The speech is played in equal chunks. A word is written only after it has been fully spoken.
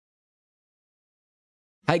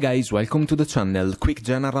Hi guys, welcome to the channel. Quick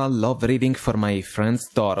general love reading for my friends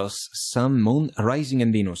Taurus, Sun, Moon, Rising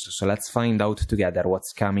and Venus. So let's find out together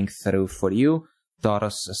what's coming through for you.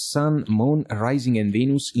 Taurus, Sun, Moon, Rising and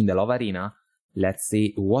Venus in the love arena. Let's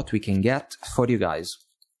see what we can get for you guys.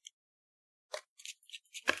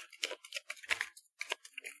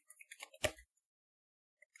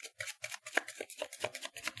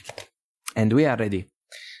 And we are ready.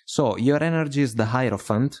 So your energy is the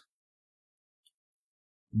Hierophant,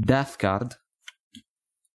 Death card,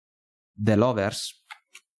 the Lovers,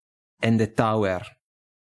 and the Tower.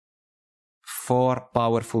 4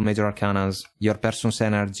 powerful major arcanas. Your person's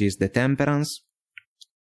energy is the Temperance,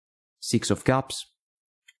 6 of Cups,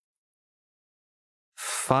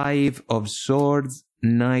 5 of Swords,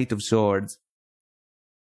 Knight of Swords.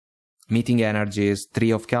 Meeting energy is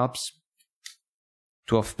 3 of Cups,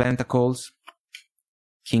 2 of Pentacles,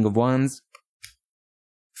 King of Wands,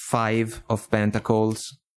 5 of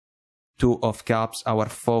Pentacles, 2 of Cups, our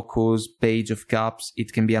focus, Page of Cups.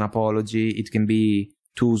 It can be an apology, it can be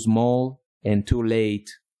too small and too late.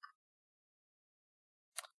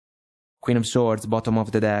 Queen of Swords, bottom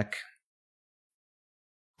of the deck.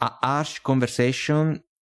 A harsh conversation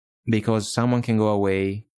because someone can go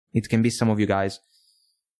away. It can be some of you guys.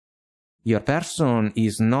 Your person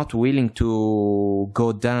is not willing to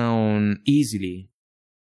go down easily.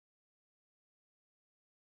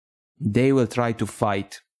 They will try to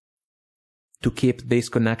fight to keep this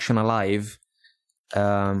connection alive.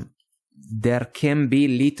 There can be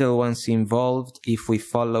little ones involved if we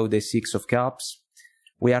follow the 6 of Cups.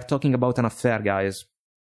 We are talking about an affair, guys.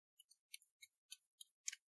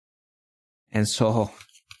 And so,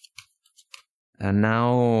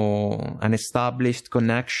 now an established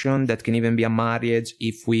connection that can even be a marriage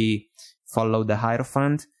if we follow the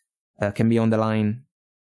Hierophant can be on the line.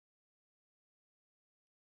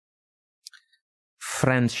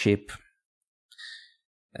 Friendship.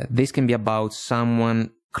 This can be about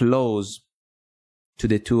someone close to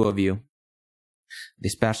the two of you.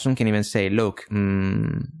 This person can even say, look,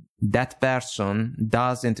 that person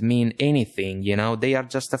doesn't mean anything, you know, they are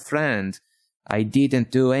just a friend. I didn't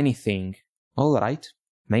do anything. All right,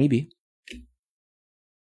 maybe.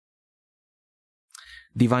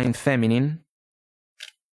 Divine Feminine.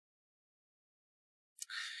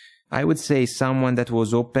 I would say someone that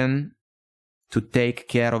was open to take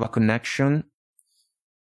care of a connection,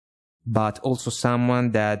 but also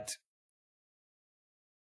someone that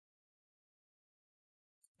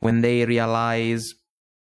when they realize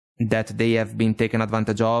that they have been taken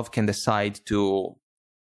advantage of can decide to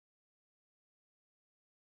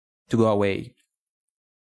go away.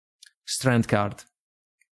 Strength card.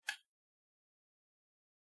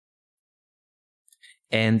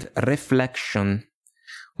 And Reflection,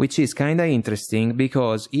 which is kinda interesting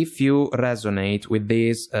because if you resonate with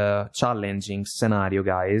this challenging scenario,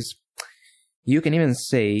 guys, you can even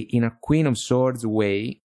say in a Queen of Swords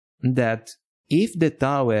way that if the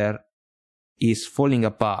Tower is falling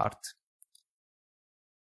apart,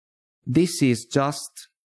 this is just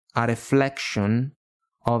a reflection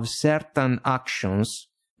of certain actions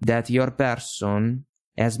that your person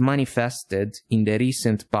has manifested in the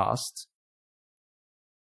recent past,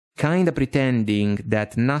 kinda pretending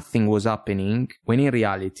that nothing was happening, when in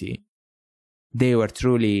reality, they were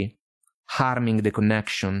truly harming the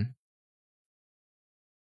connection.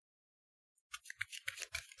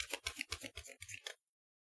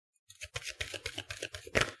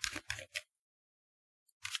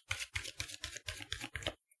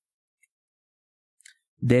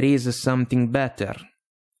 There is something better.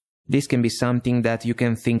 This can be something that you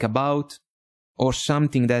can think about, or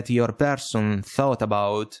something that your person thought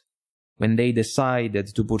about when they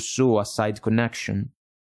decided to pursue a side connection.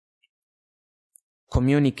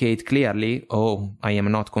 Communicate clearly, oh, I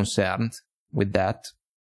am not concerned with that.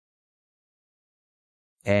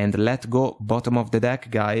 And let go, bottom of the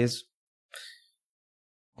deck, guys.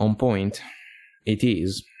 On point. It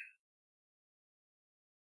is.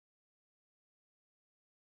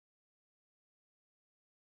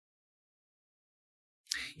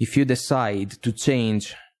 If you decide to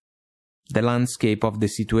change the landscape of the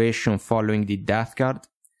situation following the Death card,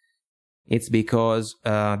 it's because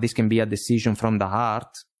this can be a decision from the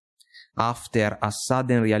heart after a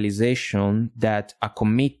sudden realization that a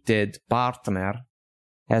committed partner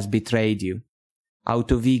has betrayed you out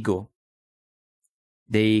of ego.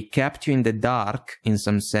 They kept you in the dark in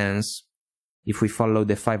some sense. If we follow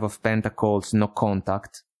the 5 of Pentacles, no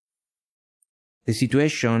contact. The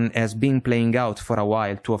situation has been playing out for a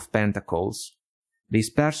while, 2 of Pentacles. This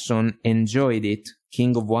person enjoyed it,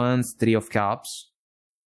 King of Wands, 3 of Cups.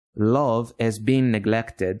 Love has been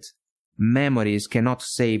neglected, memories cannot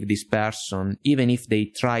save this person, even if they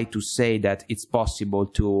try to say that it's possible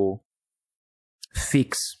to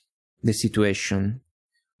fix the situation.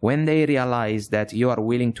 When they realize that you are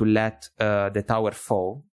willing to let the tower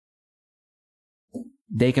fall,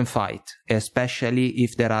 they can fight, especially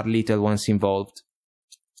if there are little ones involved.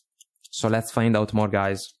 So let's find out more,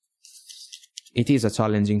 guys. It is a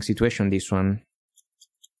challenging situation, this one.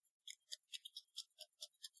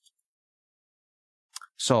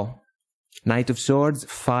 So, Knight of Swords,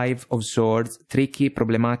 Five of Swords, tricky,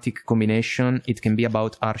 problematic combination. It can be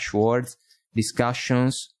about harsh words,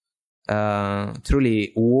 discussions,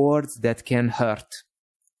 truly words that can hurt.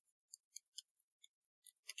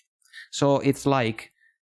 So it's like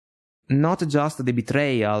not just the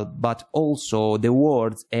betrayal, but also the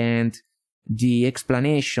words and the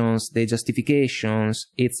explanations, the justifications.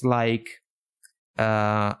 It's like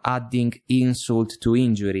adding insult to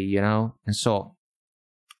injury, you know? And so,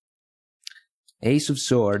 Ace of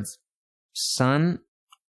Swords, Sun,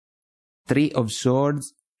 Three of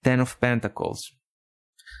Swords, Ten of Pentacles.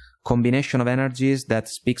 Combination of energies that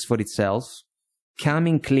speaks for itself.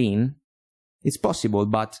 Coming clean, it's possible,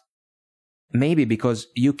 but maybe because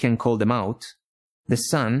you can call them out. The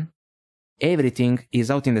Sun, everything is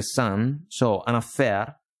out in the sun, so an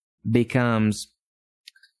affair becomes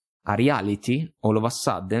a reality all of a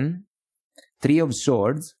sudden. Three of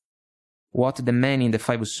Swords, what the man in the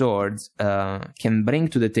Five of Swords can bring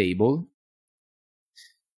to the table.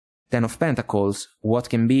 Ten of Pentacles, what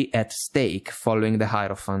can be at stake following the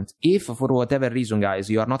Hierophant. If for whatever reason, guys,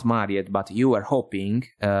 you are not married, but you are hoping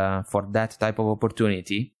for that type of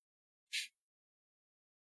opportunity,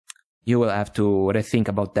 you will have to rethink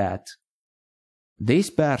about that. This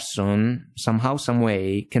person, somehow, some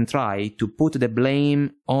way, can try to put the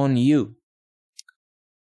blame on you.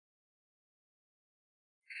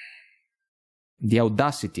 The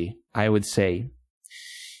audacity, I would say.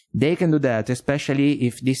 They can do that, especially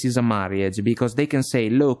if this is a marriage, because they can say,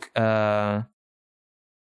 look, I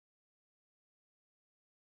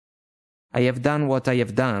have done what I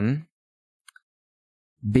have done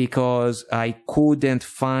because I couldn't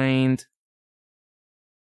find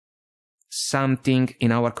something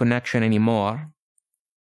in our connection anymore,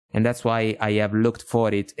 and that's why I have looked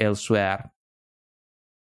for it elsewhere.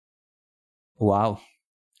 Wow.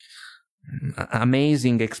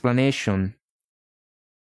 Amazing explanation.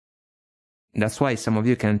 That's why some of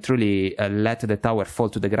you can truly let the tower fall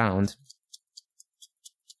to the ground.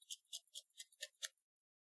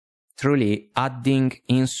 Truly adding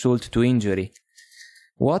insult to injury.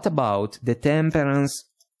 What about the Temperance,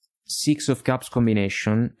 Six of Cups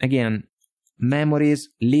combination? Again, memories,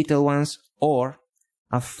 little ones, or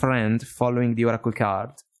a friend following the Oracle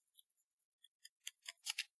card.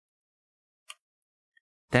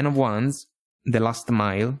 Ten of Wands, the Last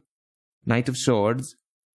Mile. Knight of Swords,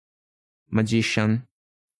 Magician.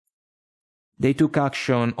 They took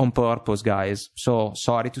action on purpose, guys. So,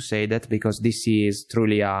 sorry to say that, because this is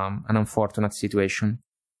truly an unfortunate situation.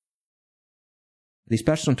 This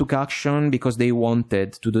person took action because they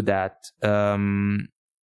wanted to do that.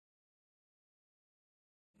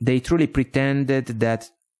 They truly pretended that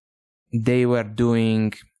they were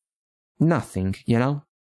doing nothing, you know?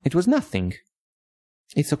 It was nothing.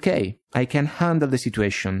 It's okay. I can handle the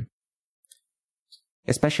situation.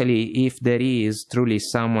 Especially if there is truly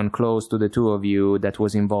someone close to the two of you that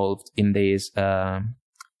was involved in this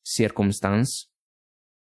circumstance.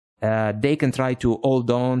 They can try to hold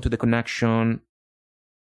on to the connection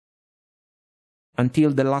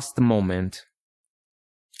until the last moment.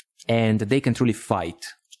 And they can truly fight.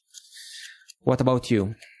 What about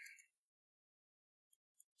you?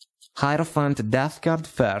 Hierophant, Death card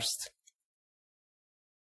first.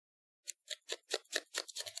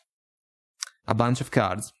 A bunch of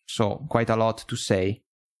cards, so quite a lot to say.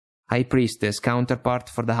 High Priestess, counterpart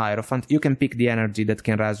for the Hierophant. You can pick the energy that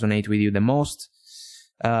can resonate with you the most.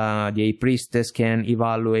 The High Priestess can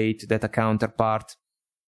evaluate that a counterpart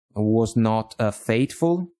was not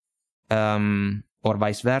faithful, or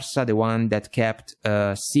vice versa. The one that kept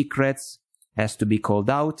secrets has to be called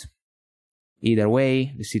out. Either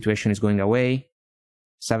way, the situation is going away.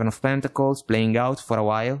 Seven of Pentacles, playing out for a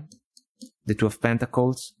while. The Two of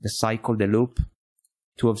Pentacles, the cycle, the loop.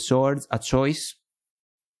 Two of Swords, a choice.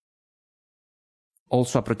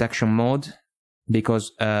 Also a protection mode,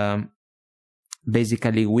 because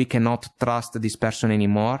basically we cannot trust this person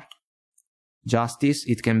anymore. Justice,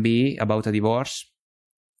 it can be about a divorce.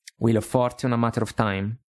 Wheel of Fortune, a matter of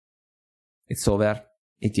time. It's over.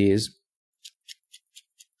 It is.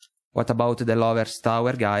 What about the Lover's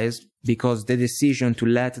Tower, guys? Because the decision to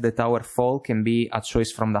let the tower fall can be a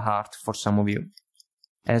choice from the heart for some of you.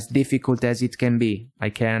 as difficult as it can be. I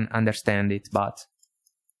can understand it, but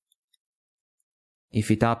if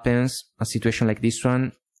it happens, a situation like this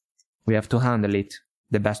one, we have to handle it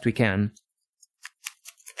the best we can.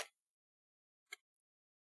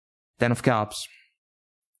 10 of Cups.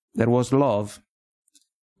 There was love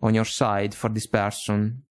on your side for this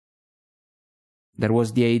person. There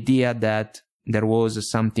was the idea that there was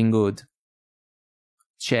something good.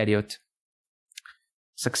 Chariot.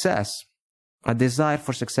 Success. A desire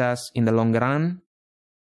for success in the long run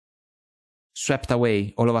swept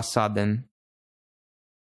away all of a sudden.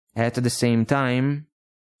 At the same time,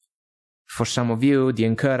 for some of you, the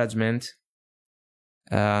encouragement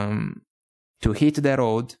to hit the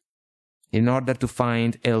road in order to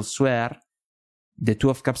find elsewhere the Two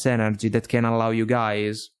of Cups energy that can allow you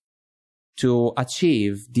guys to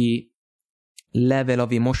achieve the level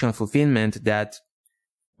of emotional fulfillment that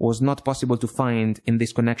was not possible to find in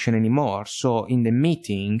this connection anymore. So in the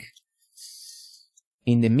meeting,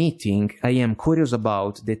 I am curious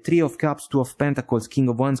about the Three of Cups, Two of Pentacles, King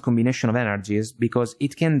of Wands combination of energies, because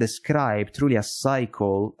it can describe truly a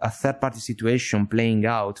cycle, a third-party situation playing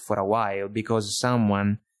out for a while because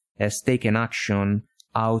someone has taken action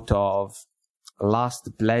out of lust,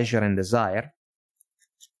 pleasure, and desire.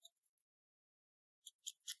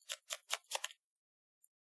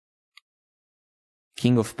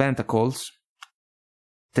 King of Pentacles,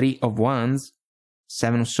 Three of Wands,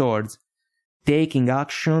 Seven of Swords, taking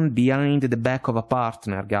action behind the back of a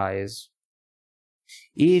partner, guys.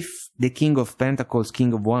 If the King of Pentacles,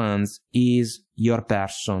 King of Wands is your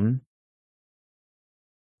person,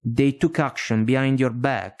 they took action behind your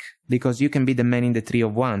back, because you can be the man in the Three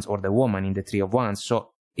of Wands or the woman in the Three of Wands.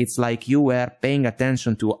 So it's like you were paying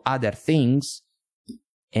attention to other things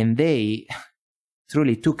and they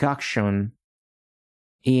truly took action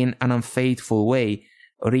in an unfaithful way,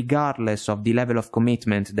 regardless of the level of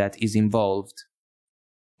commitment that is involved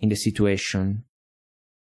in the situation.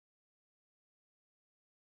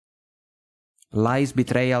 Lies,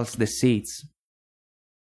 betrayals, deceits.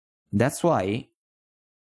 That's why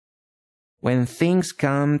when things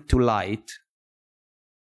come to light,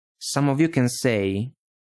 some of you can say,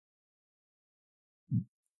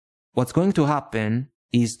 what's going to happen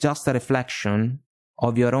is just a reflection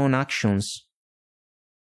of your own actions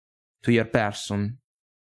to your person.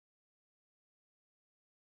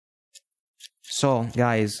 So,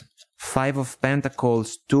 guys, Five of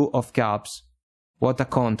Pentacles, Two of Cups, what a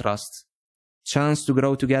contrast. Chance to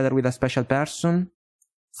grow together with a special person,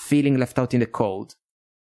 feeling left out in the cold.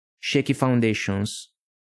 Shaky foundations.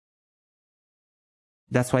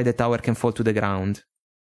 That's why the tower can fall to the ground.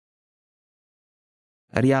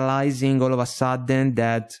 Realizing all of a sudden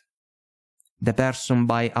that the person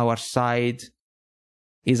by our side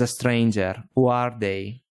is a stranger. Who are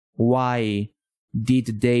they? Why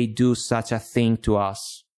did they do such a thing to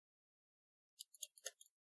us?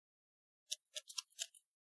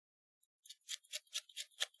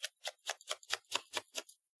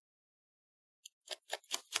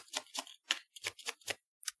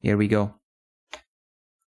 Here we go.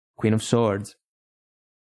 Queen of Swords.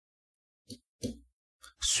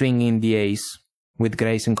 Swinging the ace with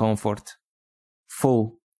grace and comfort.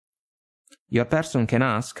 Fool. Your person can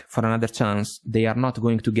ask for another chance. They are not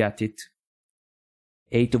going to get it.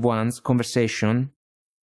 Eight of Wands, conversation.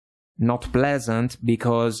 Not pleasant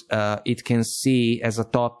because it can see as a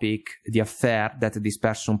topic the affair that this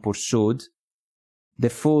person pursued. The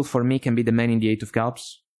Fool for me can be the man in the Eight of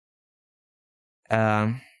Cups.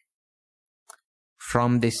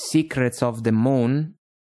 From the secrets of the moon,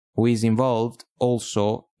 who is involved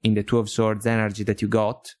also in the Two of Swords energy that you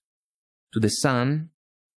got, to the Sun,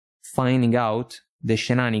 finding out the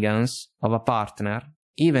shenanigans of a partner,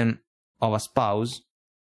 even of a spouse,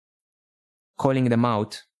 calling them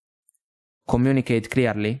out, communicate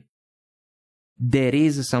clearly. There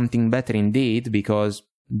is something better indeed, because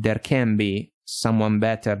there can be someone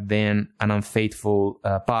better than an unfaithful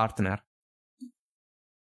partner.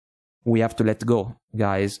 We have to let go,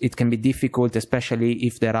 guys. It can be difficult, especially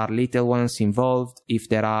if there are little ones involved, if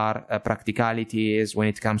there are practicalities when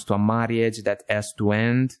it comes to a marriage that has to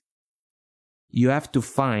end. You have to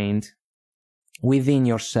find within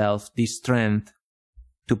yourself the strength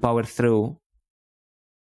to power through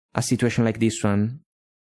a situation like this one.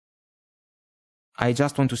 I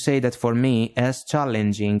just want to say that for me, as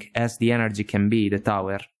challenging as the energy can be, the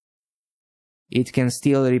Tower, it can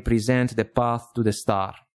still represent the path to the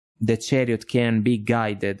star. The Chariot can be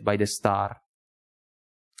guided by the star.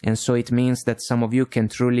 And so it means that some of you can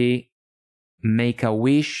truly make a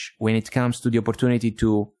wish when it comes to the opportunity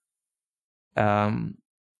to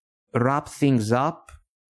wrap things up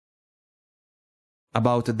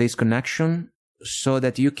about this connection so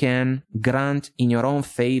that you can grant in your own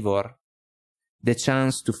favor the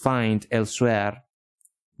chance to find elsewhere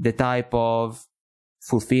the type of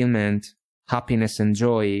fulfillment, happiness, and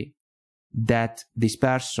joy that this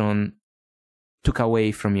person took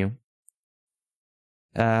away from you.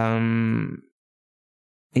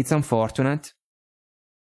 It's unfortunate.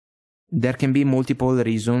 There can be multiple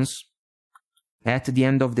reasons. At the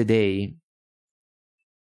end of the day,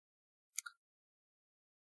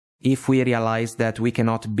 if we realize that we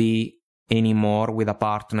cannot be anymore with a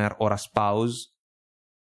partner or a spouse,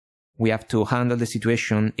 we have to handle the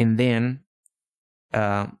situation, and then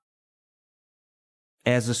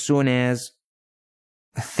as soon as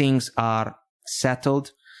things are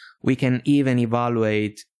settled, we can even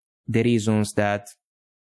evaluate the reasons that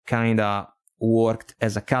kinda worked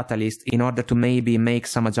as a catalyst in order to maybe make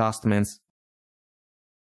some adjustments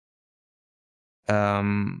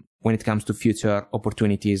when it comes to future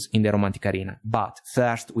opportunities in the romantic arena. But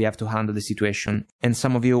first, we have to handle the situation, and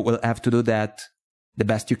some of you will have to do that the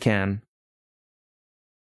best you can.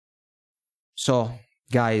 So,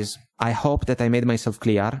 guys, I hope that I made myself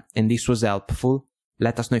clear and this was helpful.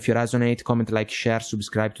 Let us know if you resonate, comment, like, share,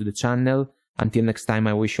 subscribe to the channel. Until next time,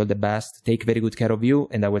 I wish you all the best. Take very good care of you,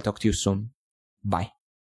 and I will talk to you soon. Bye.